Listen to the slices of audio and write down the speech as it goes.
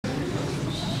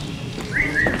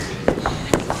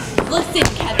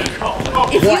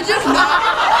If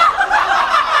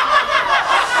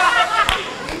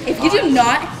you do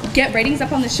not get ratings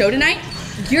up on the show tonight,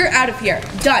 you're out of here.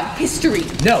 Done. History.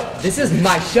 No, this is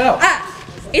my show. Ah,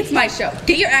 it's my show.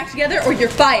 Get your act together or you're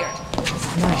fired.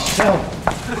 It's my show.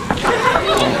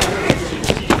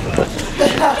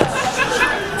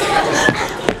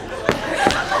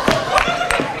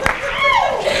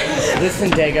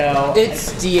 Listen, Dago.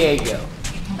 It's Diego.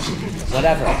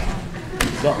 Whatever.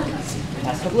 Look, the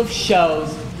past couple of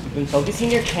shows, you've been focusing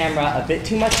your camera a bit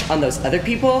too much on those other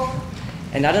people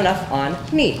and not enough on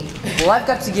me. Well, I've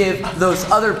got to give those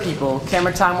other people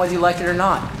camera time whether you like it or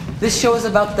not. This show is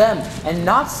about them and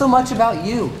not so much about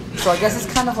you. So I guess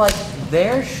it's kind of like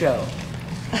their show.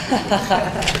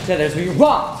 So there's where you're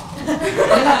wrong. No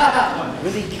one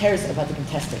really cares about the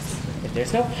contestants. If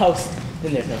there's no host,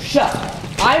 then there's no show.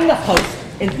 I'm the host,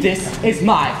 and this is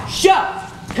my show.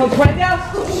 Comprendo?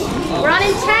 We're on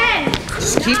in 10.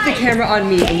 Just keep the camera on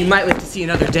me, and you might live to see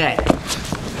another day. We're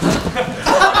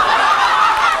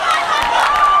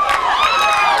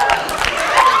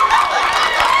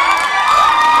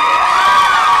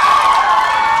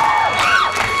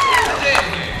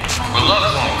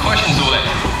loves on questions away.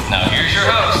 Now here's your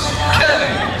host,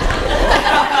 Kevin.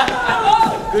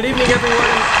 Good evening,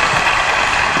 everyone.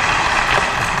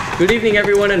 Good evening,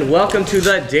 everyone, and welcome to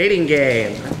the dating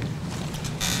game.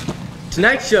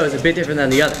 Tonight's show is a bit different than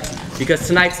the others, because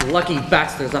tonight's lucky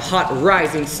bachelor is a hot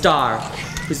rising star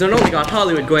who's not only got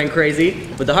Hollywood going crazy,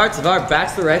 but the hearts of our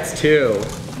bachelorettes too.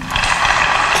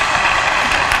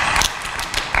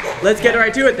 Let's get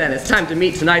right to it then. It's time to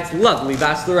meet tonight's lovely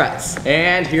bachelorettes.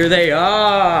 And here they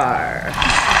are.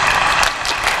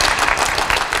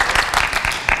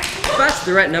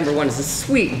 Bachelorette number 1 is a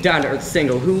sweet, down-to-earth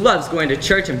single who loves going to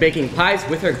church and baking pies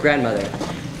with her grandmother.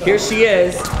 Here she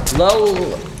is, Bianca.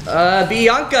 Am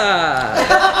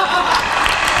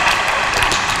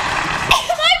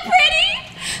I pretty?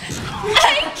 I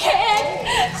can.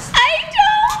 I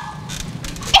don't.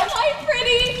 Am I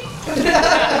pretty?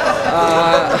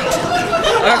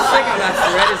 Our second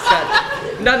bachelorette has got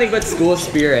nothing but school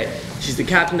spirit. She's the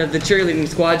captain of the cheerleading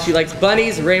squad. She likes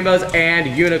bunnies, rainbows, and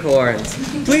unicorns.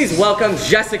 Please welcome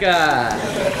Jessica.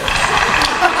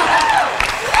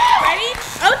 Ready?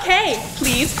 Okay.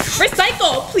 Please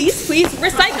recycle. Please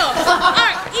recycle.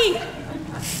 R-E.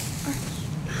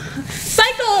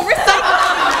 Cycle. Recycle.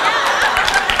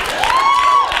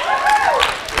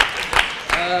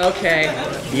 Okay,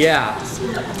 yeah.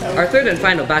 Our third and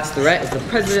final bachelorette is the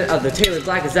president of the Taylor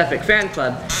Black is Epic fan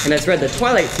club and has read the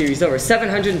Twilight series over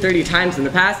 730 times in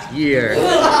the past year.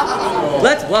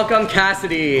 Let's welcome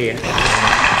Cassidy.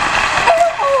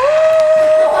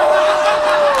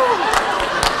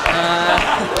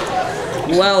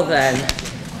 Well then.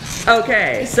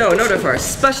 Okay, so in order for our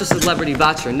special celebrity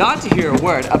bachelor not to hear a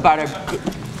word about our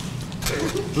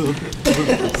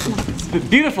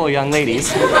beautiful young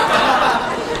ladies,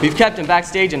 we've kept him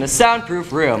backstage in a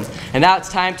soundproof room, and now it's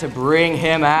time to bring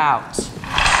him out.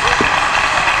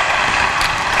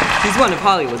 He's one of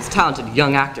Hollywood's talented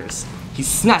young actors. He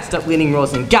snatched up leading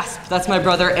roles in Gasp, That's My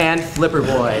Brother, and Flipper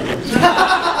Boy.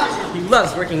 He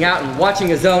loves working out and watching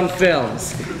his own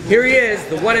films. Here he is,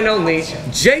 the one and only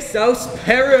Jameson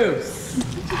Perus.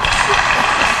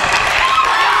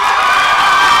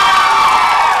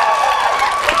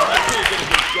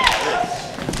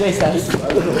 Jameson.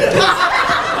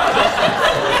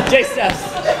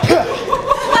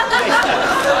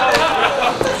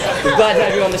 We're glad to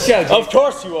have you on the show, Jameson. Of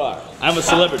course you are. I'm a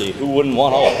celebrity. Who wouldn't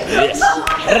want all of this?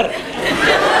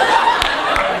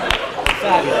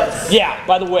 Fabulous. Yeah,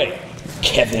 by the way,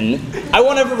 Kevin, I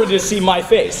want everybody to see my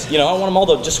face. You know, I want them all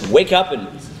to just wake up and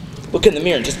look in the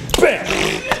mirror and just BAM!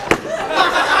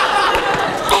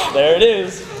 There it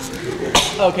is.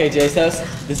 Okay, Jameson,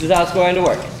 this is how it's going to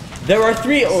work. There are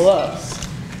 3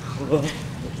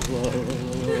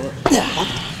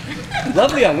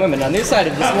 lovely young women on this side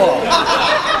of this wall.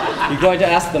 You're going to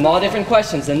ask them all different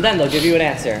questions, and then they'll give you an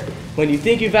answer. When you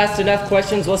think you've asked enough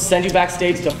questions, we'll send you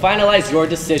backstage to finalize your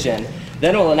decision.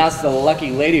 Then we'll announce the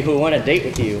lucky lady who will want a date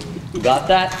with you. Got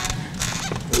that?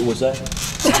 What was that?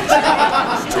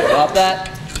 Got that?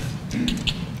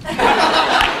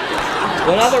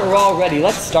 Well, now that we're all ready,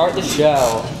 let's start the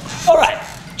show. All right,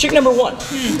 chick number 1.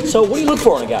 So what do you look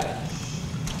for in a guy?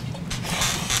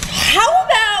 How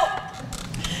about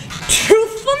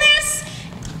truthfulness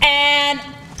and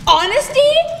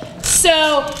honesty?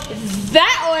 So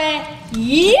that way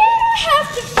you don't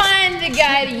have to find the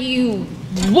guy that you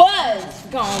was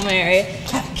gonna marry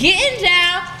getting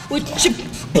down with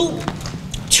your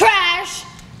trash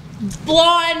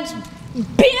blonde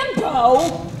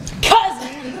bimbo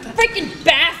cousin in the freaking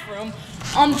bathroom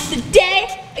on the day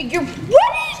of your wedding.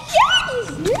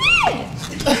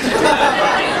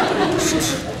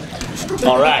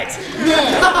 All right.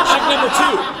 Check number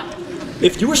 2.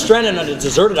 If you were stranded on a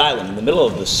deserted island in the middle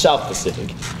of the South Pacific,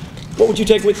 what would you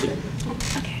take with you?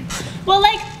 Okay. Well,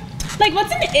 like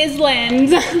what's an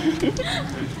island?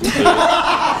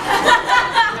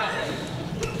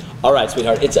 All right,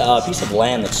 sweetheart. It's a piece of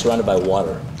land that's surrounded by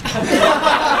water. Sorry.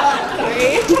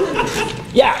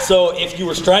 Yeah, so if you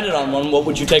were stranded on one, what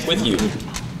would you take with you?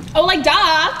 Oh, like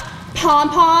duh.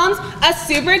 Pom-poms, a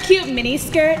super cute mini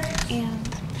skirt, and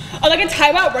like a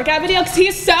tie-out workout video because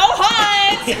he's so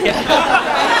hot.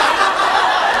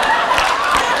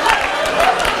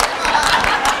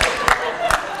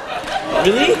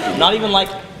 Really? Not even like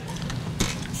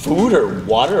food or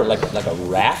water or like a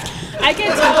raft? I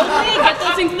can totally get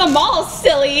those things in the mall,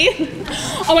 silly.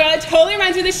 Oh my god, it totally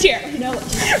reminds me of this year. No.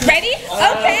 Ready?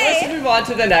 Okay. Let's move on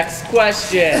to the next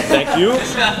question. Thank you.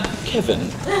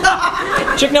 Kevin.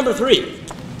 Check number 3.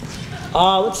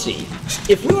 Let's see.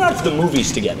 If we went out to the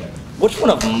movies together, which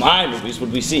one of my movies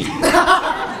would we see?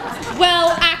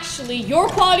 Well, actually, your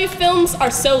quality of films are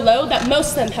so low that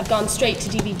most of them have gone straight to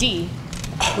DVD.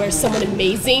 Where someone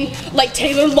amazing, like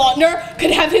Taylor Lautner, could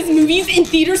have his movies in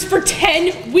theaters for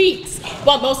 10 weeks,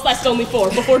 while most last only 4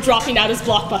 before dropping out as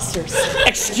blockbusters.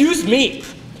 Excuse me.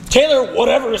 Taylor,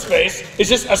 whatever his face, is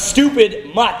just a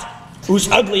stupid mutt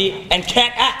who's ugly and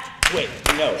can't act. Wait,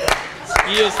 no.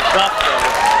 He is buff, though.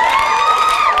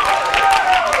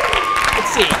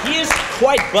 Let's see, he is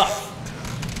quite buff.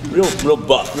 Real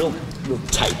buff, real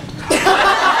tight.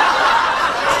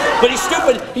 But he's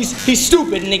stupid. He's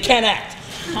stupid and he can't act.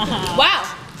 Wow.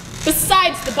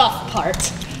 Besides the buff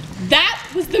part, that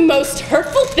was the most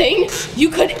hurtful thing you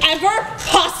could ever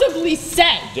possibly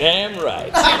say. Damn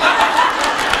right.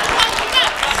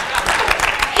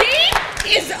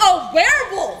 He is a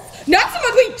werewolf, not some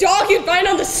ugly dog you'd find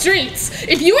on the streets.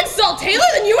 If you insult Taylor,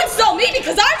 then you insult me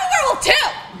because I'm a werewolf too.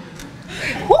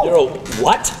 You're a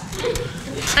what?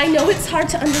 I know it's hard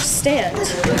to understand.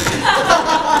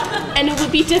 And it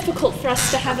would be difficult for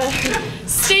us to have a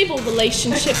stable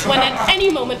relationship when at any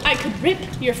moment I could rip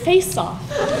your face off.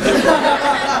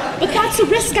 But that's a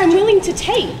risk I'm willing to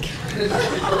take.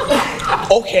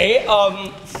 Okay,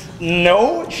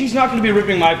 no, she's not gonna be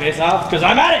ripping my face off because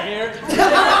I'm out of here.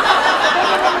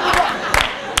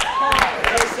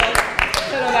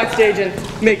 Head on backstage and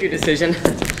make your decision.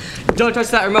 Don't touch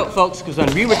that remote, folks, because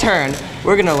when we return,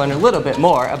 we're going to learn a little bit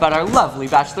more about our lovely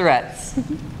bachelorettes. And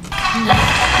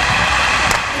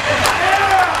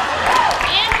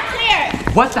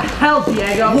clear. What the hell,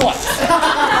 Diego? What?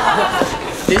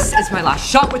 This is my last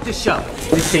shot with the show.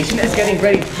 The station is getting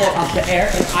ready to pull off the air,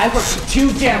 and I worked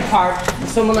too damn hard for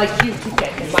someone like you to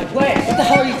get in my way. What the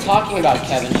hell are you talking about,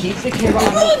 Kevin? Keep the camera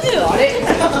on me. Got it?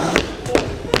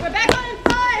 We're back on in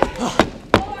 5,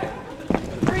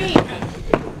 4, 3.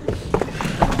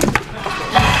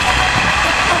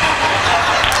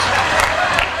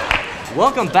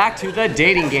 Welcome back to the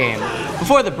dating game.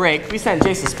 Before the break, we sent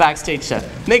Jesus backstage to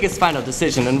make his final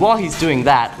decision, and while he's doing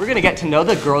that, we're gonna get to know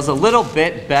the girls a little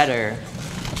bit better.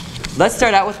 Let's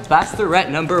start out with bachelorette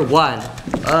number 1.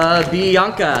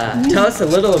 Bianca, tell us a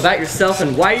little about yourself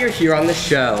and why you're here on the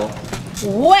show.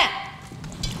 Well,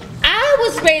 I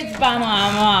was raised by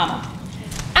my mom.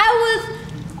 I was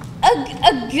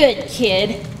a good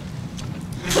kid.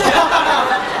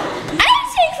 I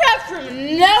didn't take crap from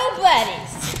nobody.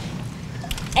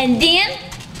 And then,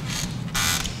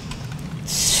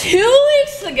 2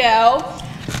 weeks ago,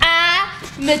 I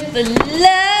met the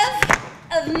love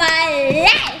of my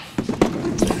life.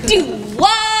 Dude,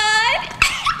 what?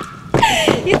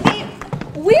 You see,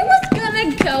 we was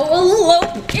gonna go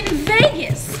elope in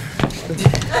Vegas.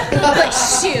 But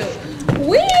shoot,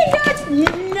 we ain't got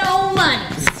no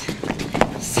money.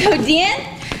 So then,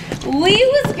 we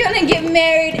was gonna get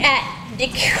married at the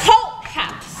Coat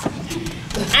House.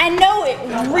 I know it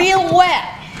real well.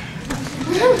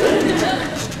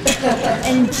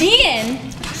 And then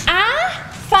I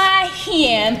find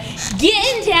him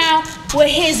getting down with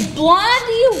his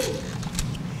blondie,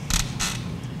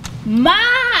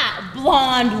 my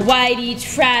blonde, whitey,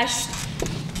 trashed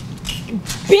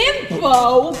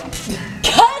bimbo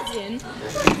cousin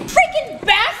freaking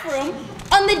bathroom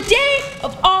on the day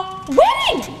of our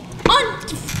wedding on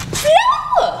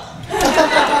Florida.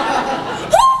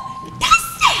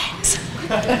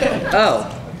 Oh,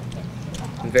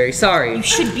 I'm very sorry. You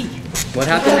should be. What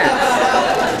happened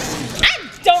next? I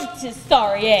don't just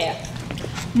sorry, yeah.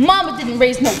 Mama didn't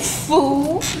raise no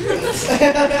fool.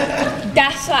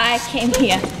 That's why I came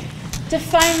here, to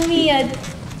find me a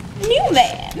new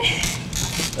man.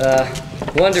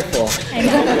 Wonderful. I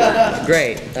know.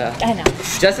 Great. I know.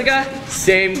 Jessica,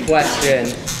 same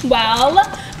question. Well,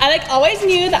 I always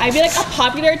knew that I'd be a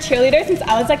popular cheerleader since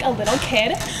I was a little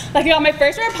kid. I got my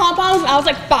first pair of pom-poms when I was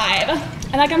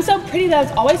 5. And I'm so pretty that I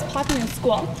was always popular in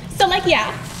school. So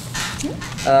yeah.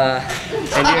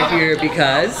 And you're here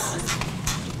because?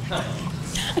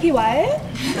 Okay, what?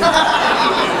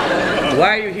 Why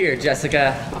are you here,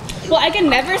 Jessica? Well, I can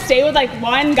never stay with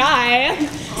one guy.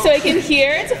 So I came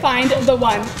here to find the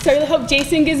one. So I really hope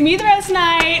Jason gives me the rose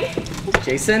tonight.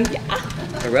 Jason? Yeah.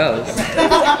 A rose.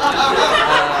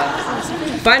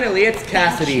 Finally, it's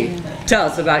Cassidy. Tell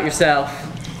us about yourself.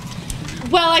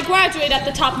 Well, I graduated at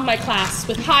the top of my class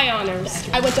with high honors.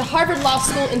 I went to Harvard Law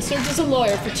School and served as a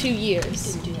lawyer for 2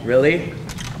 years. Really?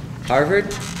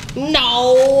 Harvard?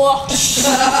 No.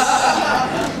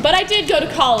 But I did go to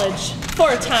college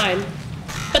for a time.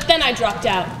 But then I dropped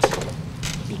out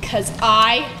because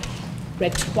I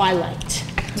read Twilight.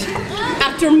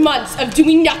 After months of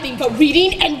doing nothing but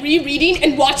reading and rereading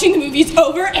and watching the movies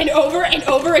over and over and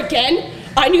over again,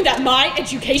 I knew that my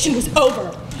education was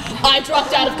over. I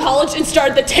dropped out of college and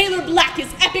started the Taylor Black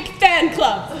is Epic Fan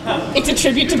Club. It's a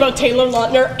tribute to both Taylor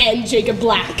Lautner and Jacob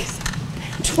Black.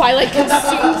 Twilight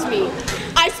consumes me.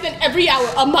 I spent every hour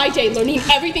of my day learning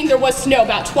everything there was to know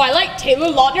about Twilight,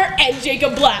 Taylor Lautner, and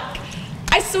Jacob Black.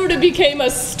 I sort of became a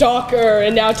stalker,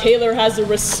 and now Taylor has a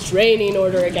restraining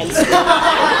order against me.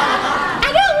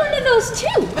 I got one of those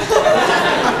too.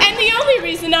 And the only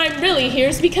reason I'm really here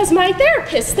is because my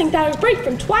therapists think that a break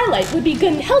from Twilight would be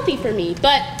good and healthy for me,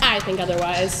 but I think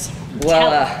otherwise.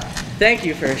 Well, thank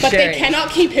you for But sharing. they cannot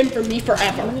keep him from me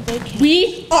forever.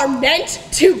 We are meant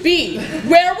to be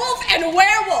werewolf and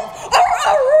werewolf.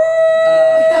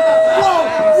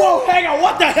 Whoa, hang on,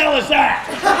 what the hell is that?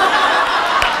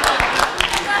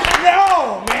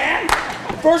 No, man.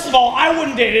 First of all, I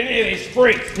wouldn't date any of these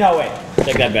freaks. No, wait,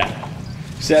 take that back.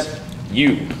 Except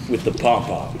you with the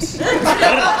pom-poms. Is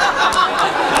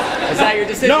that your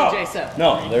decision, Jason?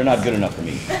 No, they're not good enough for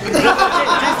me. Jason, you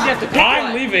have to pick I'm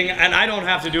one. leaving, and I don't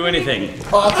have to do anything.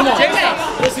 Oh, come on. Jason!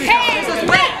 Hey,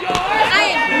 wait! I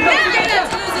am not gonna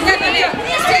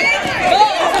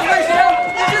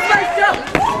This is my show!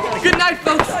 Good night,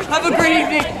 folks. Have a great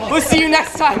evening. We'll see you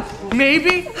next time.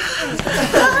 Maybe?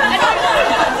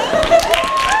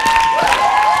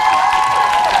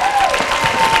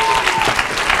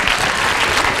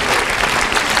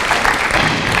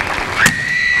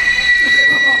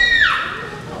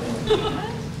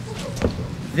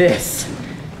 This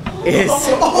is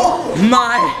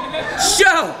my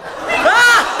show!